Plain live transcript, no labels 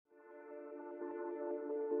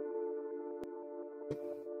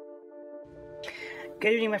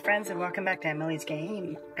Good evening, my friends, and welcome back to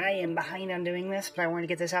Emilysgame. I am behind on doing this, but I wanted to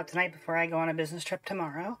get this out tonight before I go on a business trip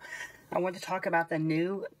tomorrow. I want to talk about the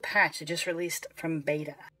new patch that just released from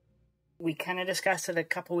beta. We kind of discussed it a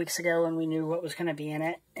couple weeks ago when we knew what was going to be in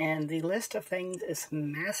it, and the list of things is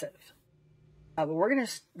massive. But we're going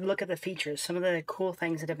to look at the features, some of the cool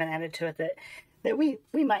things that have been added to it that we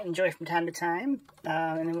might enjoy from time to time,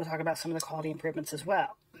 and then we'll talk about some of the quality improvements as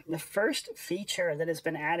well. The first feature that has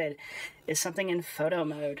been added is something in photo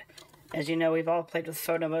mode. As you know, we've all played with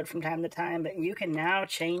photo mode from time to time, but you can now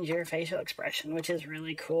change your facial expression, which is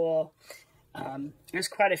really cool. There's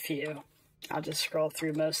quite a few. I'll just scroll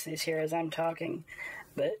through most of these here as I'm talking.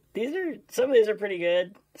 But some of these are pretty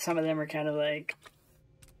good. Some of them are kind of like,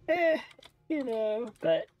 you know,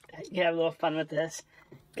 but you have a little fun with this.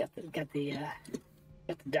 Got the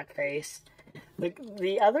duck face.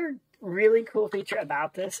 The other really cool feature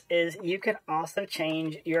about this is you can also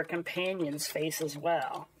change your companion's face as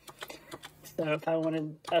well. So if I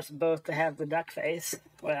wanted us both to have the duck face,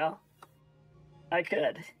 well, I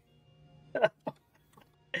could.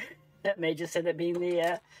 That may just end up being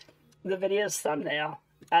the video's thumbnail.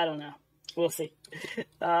 I don't know. We'll see.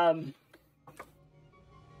 The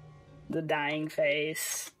dying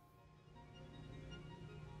face.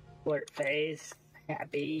 Flirt face.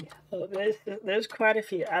 Happy. Oh, there's quite a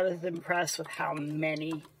few. I was impressed with how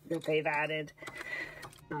many that they've added.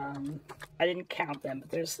 I didn't count them, but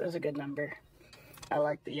there's a good number. I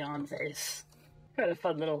like the yawn face. Quite a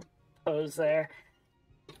fun little pose there.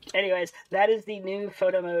 Anyways, that is the new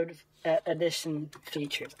photo mode edition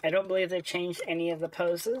features. I don't believe they've changed any of the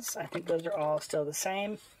poses. I think those are all still the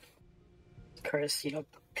same. Of course, you know,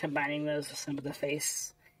 combining those with some of the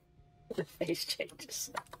face changes.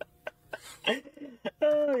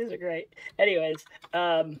 Oh, these are great. Anyways,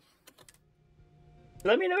 let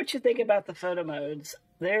me know what you think about the photo modes.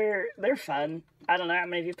 They're fun. I don't know how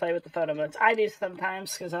many of you play with the photo modes. I do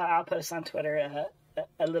sometimes because I'll post on Twitter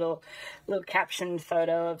a little captioned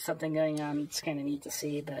photo of something going on. It's kind of neat to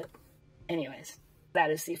see. But anyways,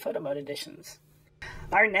 that is the photo mode editions.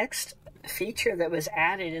 Our next feature that was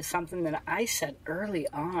added is something that I said early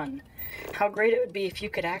on. How great it would be if you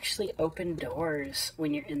could actually open doors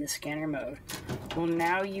when you're in the scanner mode. Well,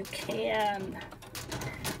 now you can.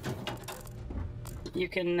 You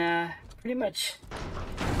can pretty much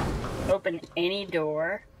open any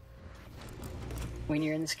door when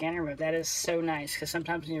you're in the scanner mode. That is so nice, because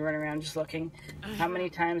sometimes when you run around just looking, how many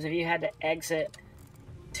times have you had to exit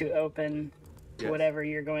to open whatever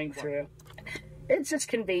you're going through? It's just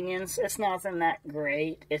convenience. It's nothing that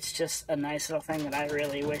great. It's just a nice little thing that I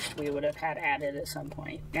really wished we would have had added at some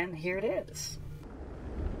point. And here it is.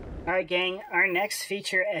 Alright, gang. Our next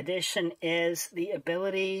feature addition is the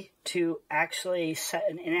ability to actually set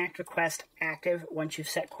an inactive quest active once you've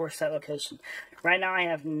set course set location. Right now I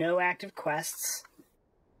have no active quests.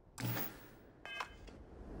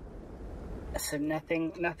 So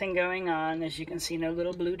nothing going on. As you can see, no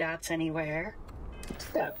little blue dots anywhere.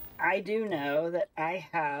 So I do know that I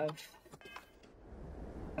have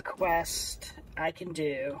a quest I can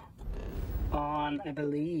do on, I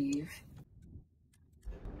believe,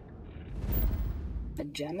 a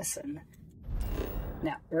Jessamine.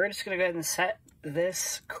 Now, we're just going to go ahead and set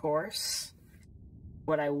this course.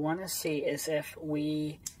 What I want to see is if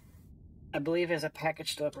I believe there's a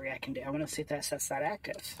package delivery I can do. I want to see if that sets that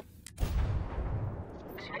active.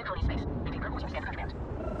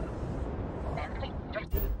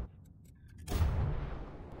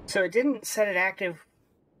 So it didn't set it active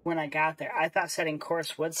when I got there. I thought setting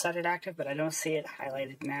course would set it active, but I don't see it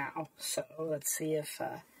highlighted now. So let's see if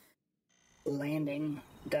landing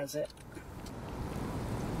does it.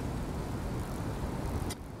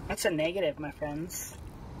 That's a negative, my friends.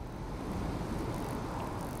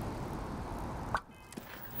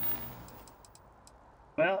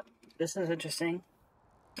 Well, this is interesting.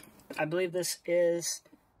 I believe this is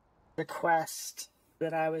the quest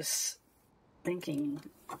that I was thinking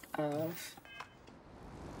of.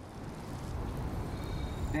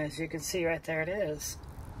 As you can see right there, it is.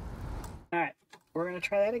 Alright, we're going to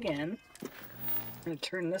try that again. I'm going to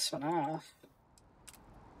turn this one off.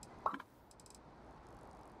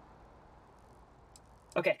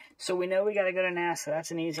 Okay, so we know we got to go to NASA.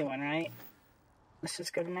 That's an easy one, right? Let's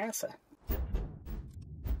just go to NASA.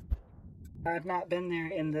 I've not been there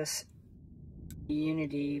in this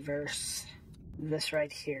Unityverse. This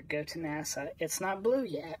right here. Go to NASA. It's not blue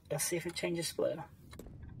yet. Let's see if it changes blue.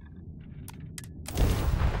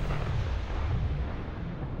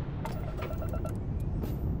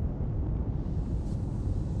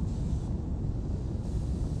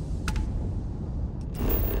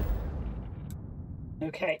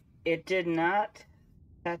 Okay, it did not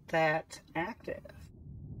Set that active.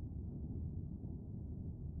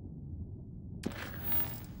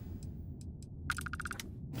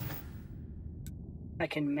 I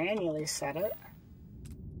can manually set it.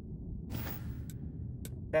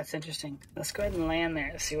 That's interesting. Let's go ahead and land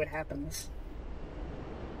there to see what happens.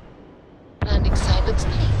 Landing Simon's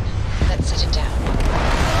plane. Let's set it down.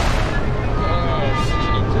 The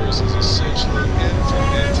universe is essentially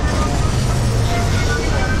infinite.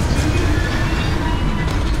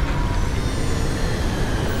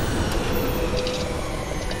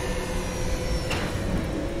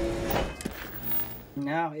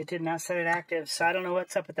 No, it did not set it active, so I don't know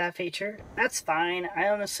what's up with that feature. That's fine. I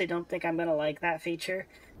honestly don't think I'm going to like that feature.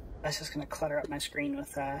 That's just going to clutter up my screen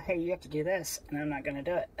with, hey, you have to do this, and I'm not going to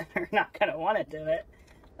do it. Or not going to want to do it.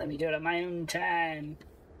 Let me do it at my own time.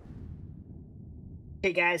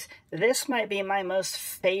 Okay, guys, this might be my most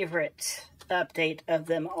favorite update of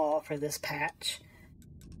them all for this patch.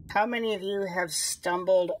 How many of you have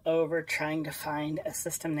stumbled over trying to find a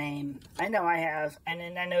system name? I know I have, and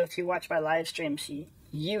then I know if you watch my live streams,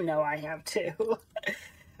 you know I have too.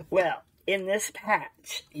 Well, in this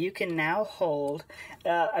patch, you can now hold,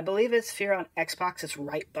 I believe if you're on Xbox, it's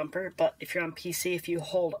right bumper, but if you're on PC, if you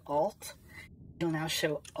hold Alt, you'll now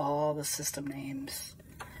show all the system names.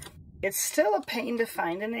 It's still a pain to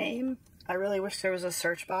find a name. I really wish there was a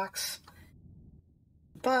search box.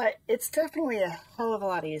 But it's definitely a hell of a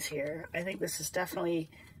lot easier. I think this is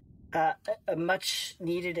definitely a much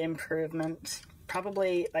needed improvement.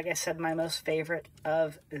 Probably, like I said, my most favorite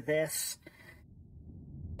of this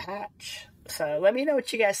patch. So let me know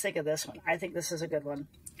what you guys think of this one. I think this is a good one.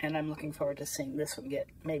 And I'm looking forward to seeing this one get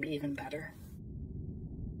maybe even better.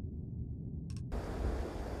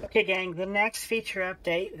 Okay, gang, the next feature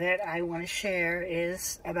update that I want to share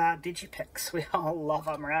is about digipicks. We all love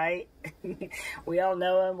them, right? We all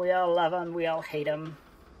know them, we all love them, we all hate them.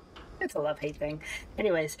 It's a love-hate thing.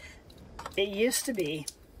 Anyways, it used to be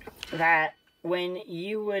that when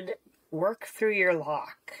you would work through your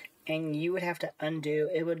lock and you would have to undo,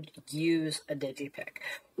 it would use a digipick.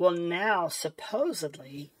 Well, now,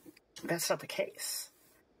 supposedly, that's not the case.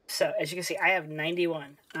 So, as you can see, I have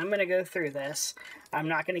 91. I'm going to go through this. I'm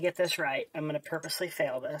not going to get this right. I'm going to purposely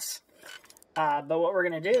fail this. But what we're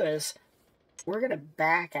going to do is, we're going to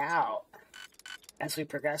back out as we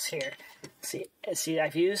progress here. See,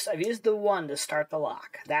 I've used the 1 to start the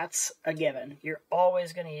lock. That's a given. You're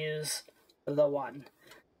always going to use the 1.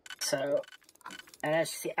 So, and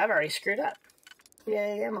as you see, I've already screwed up.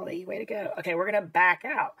 Yay, Emily, way to go. Okay, we're going to back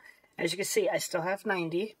out. As you can see, I still have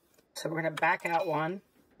 90. So we're going to back out 1.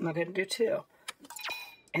 I'm going to do 2.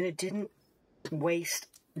 And it didn't waste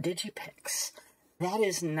digipicks. That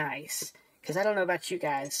is nice. Because I don't know about you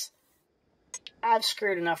guys. I've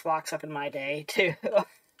screwed enough locks up in my day to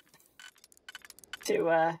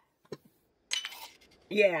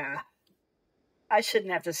yeah. I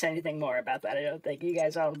shouldn't have to say anything more about that, I don't think. You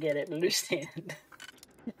guys all get it and understand.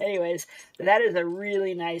 Anyways, that is a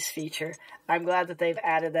really nice feature. I'm glad that they've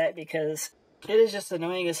added that because it is just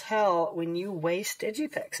annoying as hell when you waste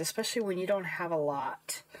digipicks, especially when you don't have a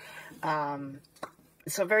lot.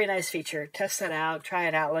 So very nice feature. Test that out. Try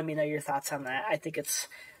it out. Let me know your thoughts on that. I think it's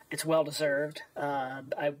well deserved.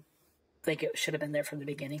 I think it should have been there from the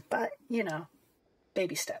beginning, but you know,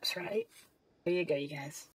 baby steps, right? There you go, you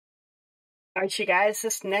guys. Alright, you guys,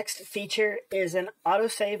 this next feature is an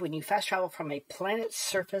autosave when you fast travel from a planet's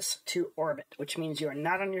surface to orbit, which means you are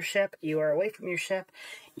not on your ship, you are away from your ship,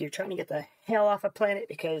 you're trying to get the hell off a planet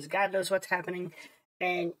because God knows what's happening,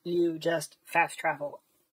 and you just fast travel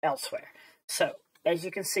elsewhere. So, as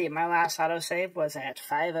you can see, my last autosave was at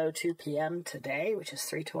 5:02 p.m. today, which is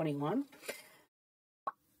 3:21.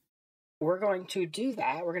 We're going to do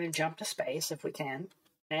that. We're going to jump to space if we can.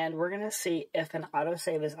 And we're going to see if an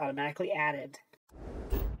autosave is automatically added.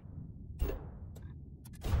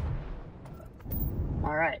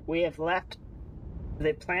 Alright, we have left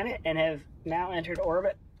the planet and have now entered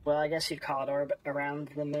orbit. Well, I guess you'd call it orbit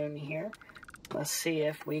around the moon here. Let's see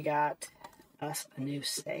if we got us a new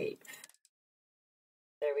save.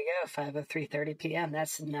 There we go, 5:03:30 p.m.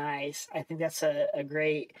 That's nice. I think that's a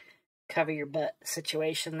great cover your butt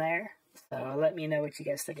situation there. So let me know what you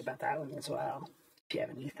guys think about that one as well. If you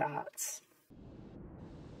have any thoughts.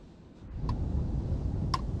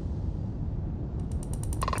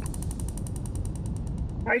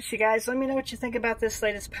 Alright, you guys, let me know what you think about this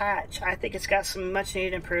latest patch. I think it's got some much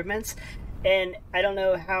needed improvements, and I don't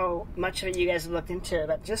know how much of it you guys have looked into,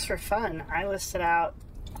 but just for fun, I listed out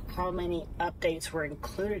how many updates were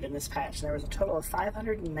included in this patch. There was a total of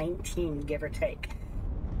 519, give or take.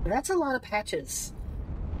 That's a lot of patches.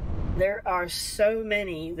 There are so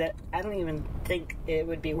many that I don't even think it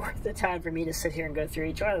would be worth the time for me to sit here and go through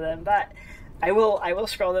each one of them, but I will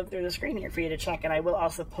scroll them through the screen here for you to check, and I will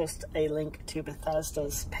also post a link to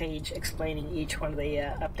Bethesda's page explaining each one of the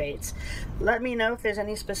updates. Let me know if there's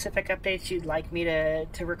any specific updates you'd like me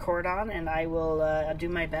to record on, and I will do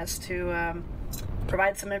my best to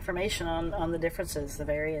provide some information on the differences, the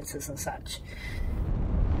variances, and such.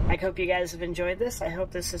 I hope you guys have enjoyed this. I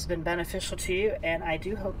hope this has been beneficial to you, and I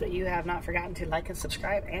do hope that you have not forgotten to like and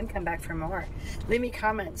subscribe and come back for more. Leave me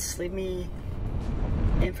comments, leave me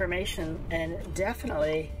information, and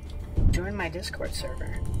definitely join my Discord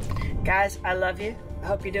server. Guys, I love you. I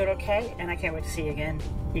hope you're doing okay, and I can't wait to see you again.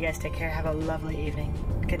 You guys take care. Have a lovely evening.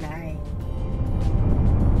 Good night.